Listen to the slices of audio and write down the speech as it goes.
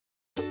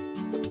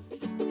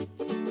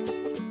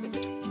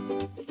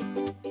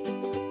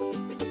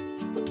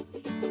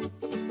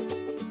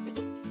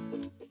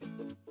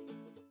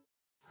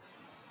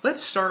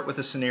Let's start with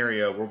a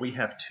scenario where we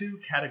have two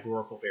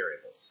categorical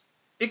variables.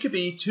 It could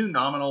be two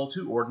nominal,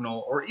 two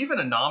ordinal, or even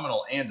a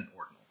nominal and an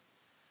ordinal.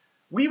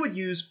 We would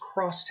use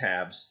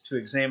crosstabs to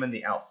examine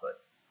the output.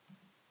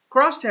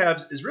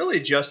 Crosstabs is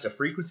really just a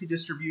frequency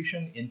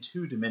distribution in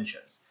two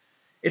dimensions.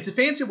 It's a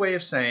fancy way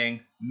of saying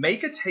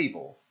make a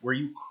table where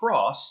you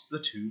cross the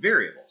two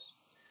variables.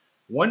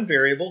 One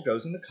variable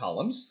goes in the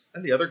columns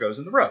and the other goes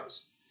in the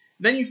rows.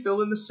 Then you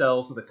fill in the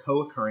cells with the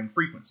co-occurring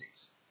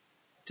frequencies.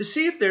 To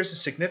see if there's a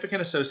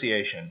significant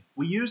association,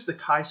 we use the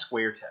Chi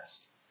Square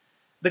test.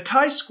 The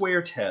Chi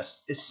Square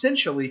test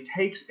essentially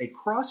takes a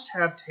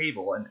crosstab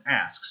table and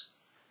asks,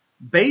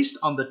 based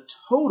on the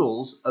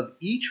totals of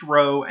each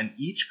row and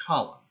each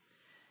column,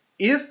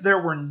 if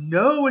there were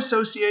no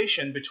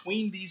association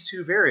between these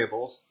two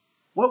variables,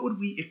 what would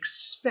we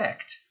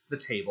expect the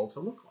table to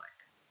look like?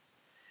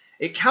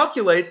 It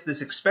calculates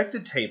this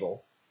expected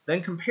table,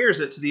 then compares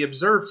it to the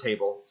observed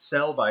table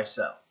cell by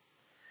cell.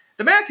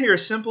 The math here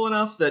is simple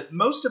enough that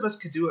most of us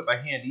could do it by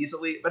hand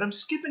easily, but I'm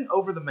skipping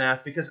over the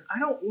math because I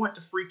don't want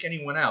to freak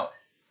anyone out,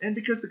 and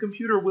because the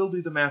computer will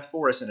do the math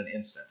for us in an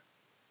instant.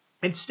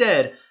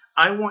 Instead,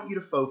 I want you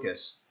to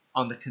focus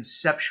on the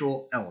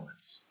conceptual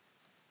elements.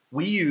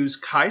 We use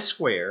Chi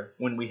Square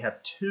when we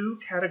have two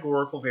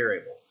categorical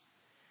variables,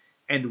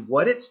 and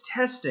what it's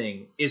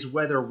testing is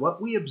whether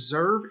what we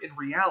observe in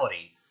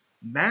reality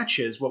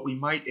matches what we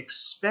might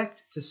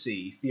expect to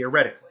see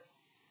theoretically.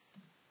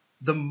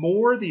 The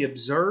more the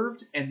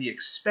observed and the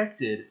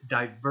expected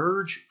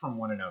diverge from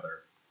one another,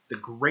 the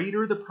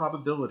greater the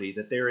probability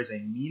that there is a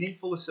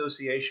meaningful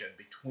association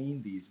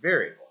between these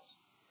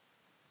variables.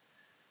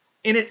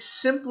 In its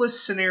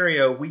simplest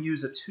scenario, we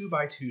use a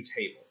 2x2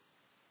 table.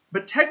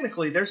 But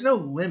technically, there's no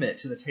limit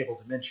to the table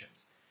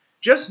dimensions.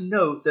 Just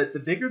note that the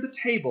bigger the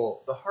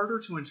table, the harder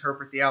to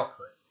interpret the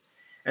output.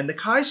 And the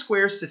Chi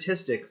Square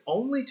statistic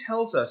only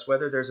tells us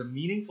whether there's a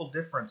meaningful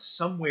difference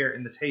somewhere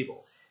in the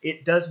table.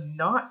 It does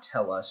not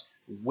tell us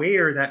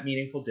where that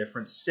meaningful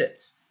difference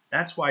sits.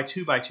 That's why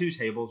 2x2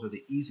 tables are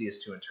the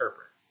easiest to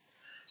interpret.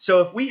 So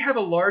if we have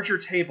a larger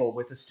table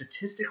with a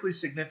statistically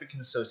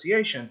significant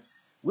association,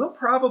 we'll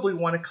probably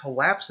want to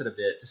collapse it a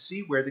bit to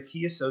see where the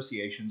key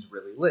associations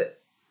really live.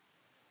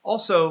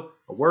 Also,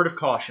 a word of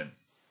caution.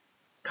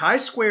 Chi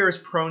Square is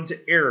prone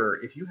to error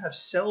if you have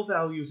cell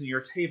values in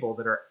your table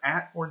that are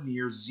at or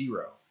near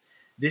 0.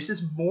 This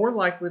is more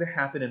likely to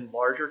happen in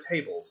larger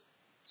tables,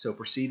 so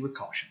proceed with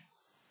caution.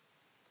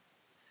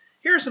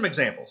 Here are some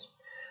examples.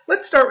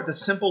 Let's start with a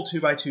simple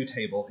 2x2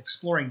 table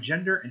exploring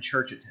gender and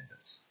church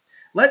attendance.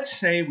 Let's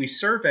say we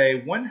survey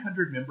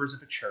 100 members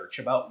of a church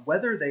about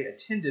whether they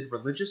attended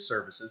religious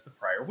services the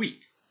prior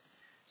week.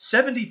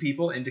 70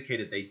 people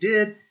indicated they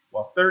did,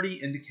 while 30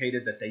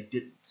 indicated that they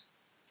didn't.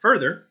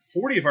 Further,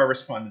 40 of our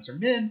respondents are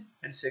men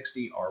and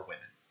 60 are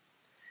women.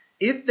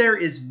 If there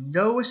is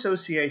no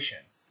association,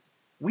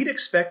 we'd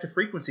expect a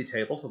frequency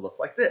table to look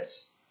like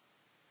this.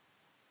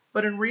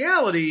 But in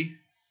reality,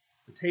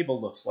 the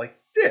table looks like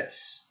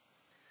this.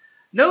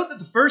 Note that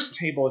the first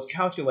table is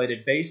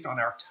calculated based on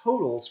our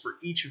totals for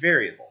each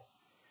variable,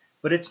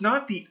 but it's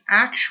not the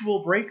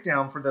actual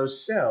breakdown for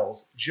those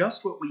cells,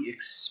 just what we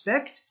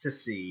expect to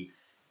see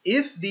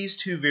if these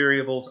two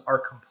variables are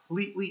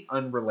completely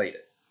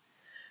unrelated.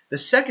 The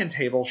second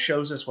table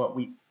shows us what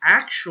we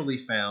actually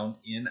found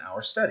in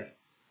our study.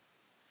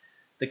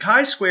 The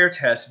Chi Square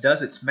test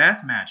does its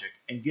math magic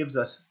and gives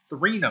us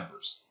three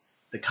numbers: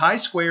 the Chi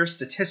Square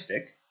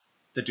statistic,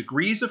 the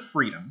degrees of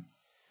freedom,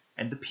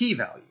 and the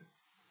p-value.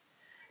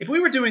 If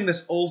we were doing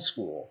this old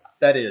school,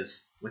 that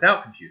is,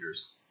 without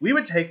computers, we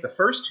would take the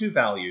first two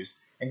values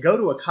and go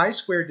to a Chi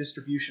Square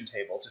distribution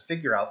table to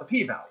figure out the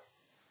p-value.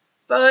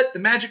 But the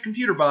magic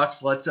computer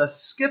box lets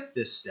us skip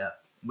this step,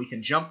 and we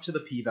can jump to the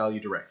p-value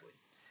directly.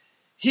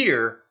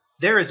 Here,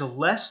 there is a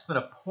less than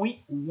a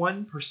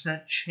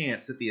 0.1%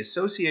 chance that the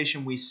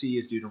association we see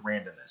is due to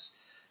randomness,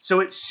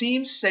 so it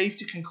seems safe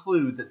to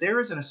conclude that there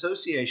is an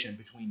association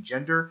between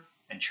gender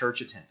and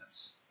church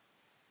attendance.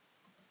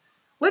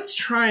 Let's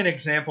try an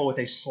example with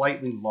a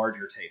slightly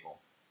larger table.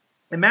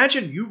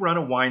 Imagine you run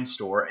a wine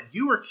store and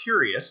you are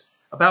curious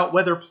about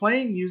whether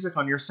playing music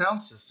on your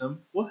sound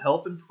system will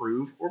help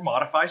improve or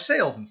modify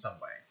sales in some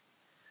way.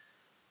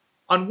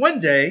 On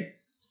one day,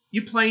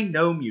 you play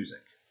no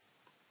music.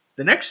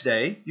 The next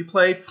day, you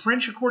play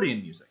French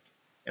accordion music.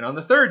 And on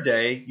the third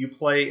day, you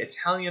play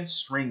Italian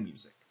string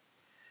music.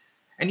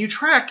 And you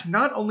track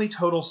not only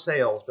total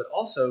sales, but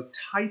also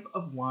type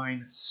of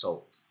wine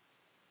sold.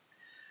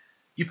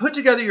 You put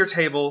together your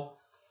table,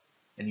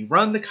 and you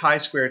run the Chi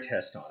Square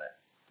test on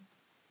it.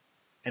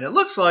 And it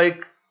looks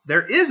like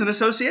there is an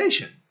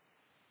association.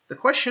 The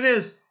question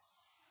is,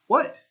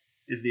 what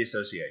is the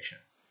association?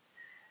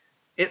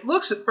 It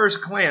looks at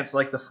first glance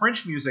like the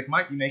French music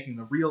might be making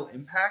the real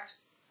impact,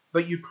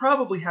 but you'd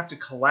probably have to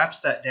collapse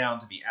that down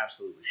to be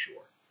absolutely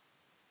sure.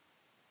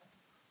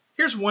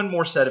 Here's one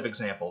more set of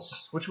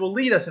examples, which will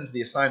lead us into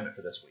the assignment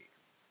for this week.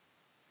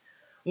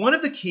 One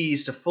of the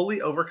keys to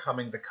fully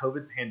overcoming the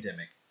COVID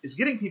pandemic is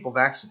getting people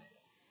vaccinated.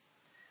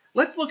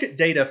 Let's look at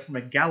data from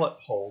a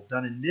Gallup poll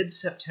done in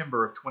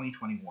mid-September of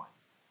 2021.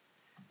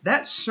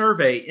 That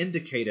survey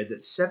indicated that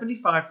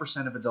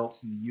 75% of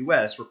adults in the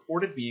US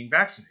reported being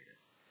vaccinated.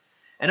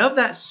 And of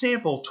that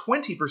sample,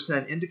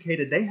 20%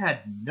 indicated they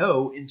had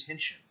no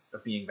intention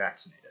of being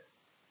vaccinated.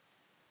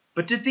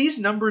 But did these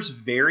numbers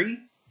vary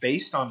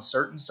based on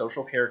certain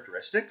social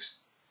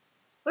characteristics?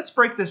 Let's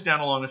break this down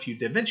along a few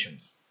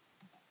dimensions.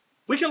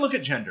 We can look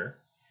at gender,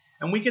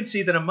 and we can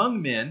see that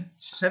among men,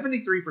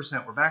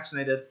 73% were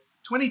vaccinated,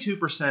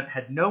 22%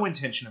 had no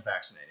intention of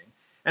vaccinating,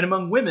 and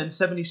among women,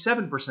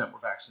 77% were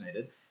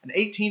vaccinated, and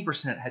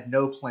 18% had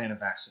no plan of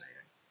vaccinating.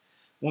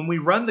 When we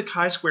run the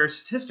chi-square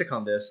statistic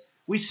on this,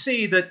 we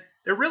see that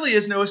there really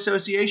is no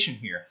association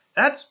here.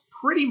 That's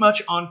pretty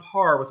much on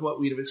par with what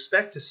we'd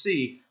expect to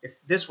see if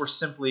this were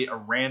simply a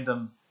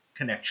random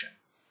connection.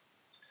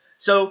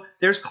 So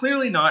there's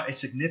clearly not a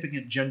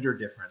significant gender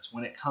difference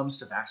when it comes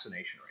to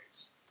vaccination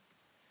rates.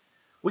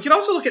 We can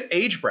also look at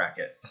age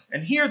bracket,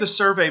 and here the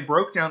survey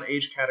broke down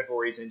age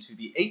categories into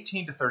the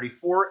 18 to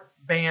 34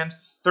 band,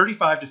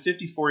 35 to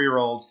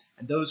 54-year-olds,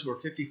 and those who are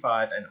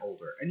 55 and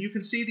older. And you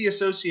can see the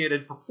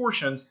associated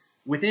proportions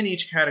within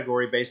each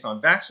category based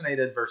on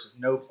vaccinated versus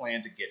no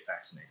plan to get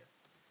vaccinated.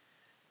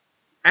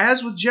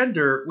 As with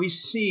gender, we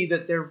see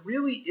that there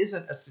really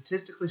isn't a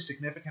statistically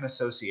significant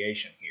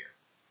association here.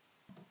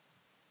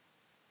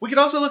 We could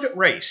also look at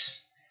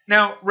race.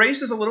 Now,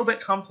 race is a little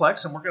bit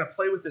complex, and we're going to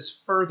play with this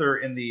further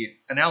in the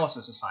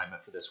analysis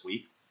assignment for this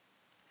week.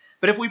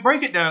 But if we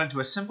break it down into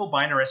a simple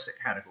binaristic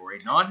category,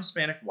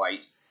 non-Hispanic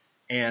white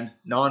and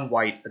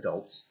non-white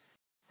adults,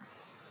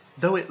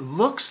 though it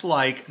looks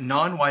like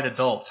non-white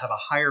adults have a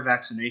higher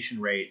vaccination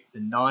rate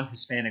than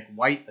non-Hispanic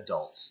white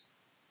adults,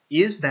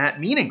 is that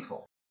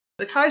meaningful?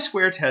 The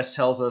chi-square test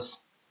tells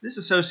us this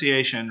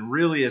association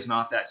really is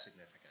not that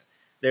significant.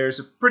 There's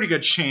a pretty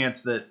good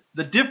chance that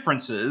the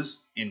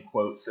differences, in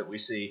quotes, that we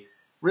see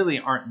really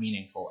aren't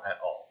meaningful at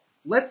all.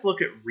 Let's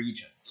look at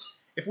region.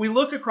 If we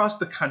look across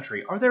the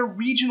country, are there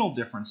regional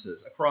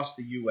differences across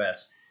the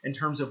U.S. in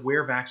terms of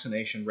where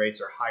vaccination rates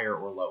are higher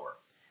or lower?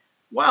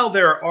 While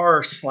there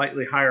are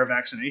slightly higher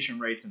vaccination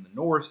rates in the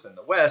North and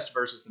the West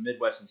versus the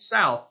Midwest and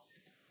South,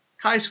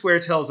 chi-square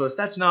tells us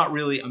that's not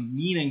really a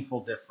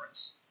meaningful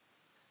difference.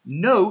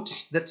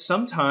 Note that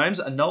sometimes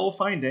a null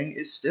finding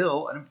is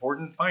still an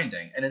important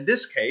finding, and in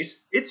this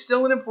case, it's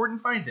still an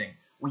important finding.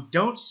 We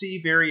don't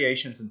see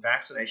variations in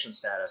vaccination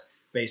status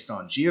based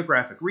on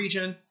geographic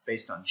region,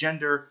 based on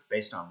gender,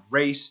 based on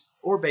race,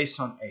 or based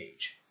on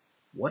age.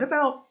 What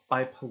about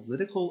by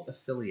political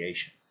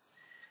affiliation?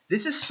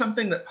 This is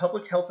something that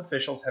public health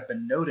officials have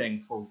been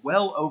noting for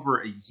well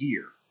over a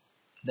year,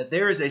 that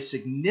there is a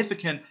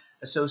significant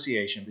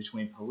association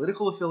between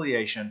political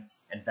affiliation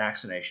and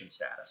vaccination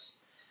status.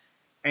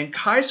 And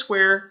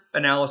chi-square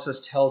analysis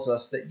tells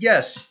us that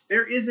yes,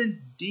 there is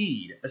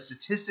indeed a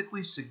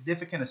statistically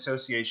significant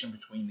association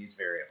between these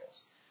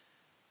variables.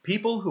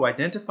 People who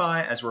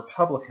identify as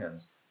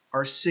Republicans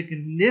are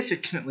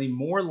significantly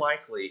more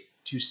likely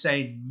to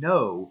say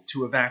no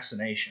to a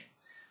vaccination,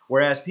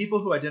 whereas people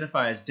who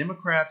identify as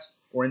Democrats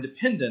or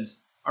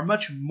independents are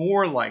much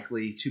more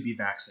likely to be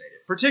vaccinated.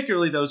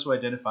 Particularly those who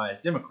identify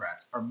as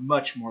Democrats are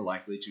much more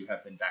likely to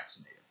have been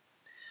vaccinated.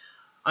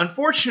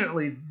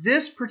 Unfortunately,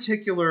 this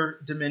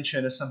particular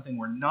dimension is something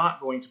we're not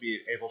going to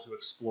be able to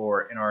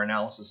explore in our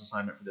analysis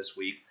assignment for this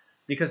week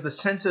because the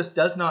census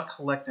does not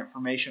collect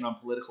information on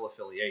political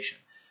affiliation.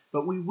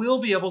 But we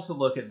will be able to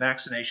look at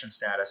vaccination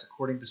status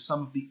according to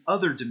some of the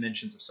other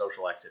dimensions of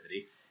social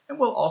activity, and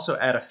we'll also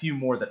add a few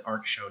more that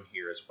aren't shown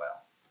here as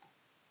well.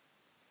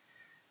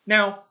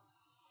 Now,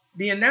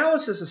 the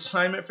analysis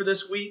assignment for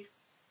this week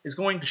is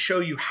going to show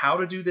you how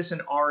to do this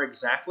in R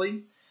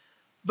exactly.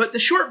 But the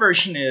short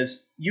version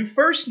is you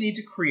first need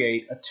to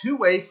create a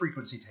two-way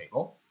frequency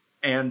table,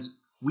 and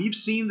we've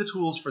seen the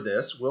tools for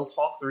this. We'll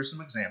talk through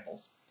some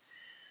examples.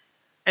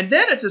 And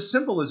then it's as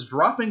simple as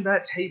dropping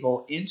that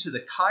table into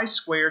the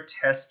chi-square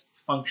test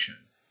function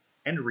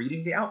and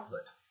reading the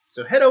output.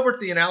 So head over to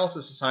the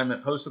analysis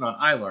assignment posted on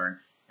iLearn,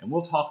 and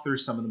we'll talk through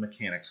some of the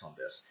mechanics on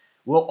this.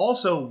 We'll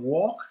also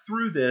walk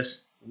through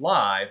this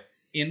live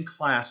in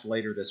class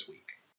later this week.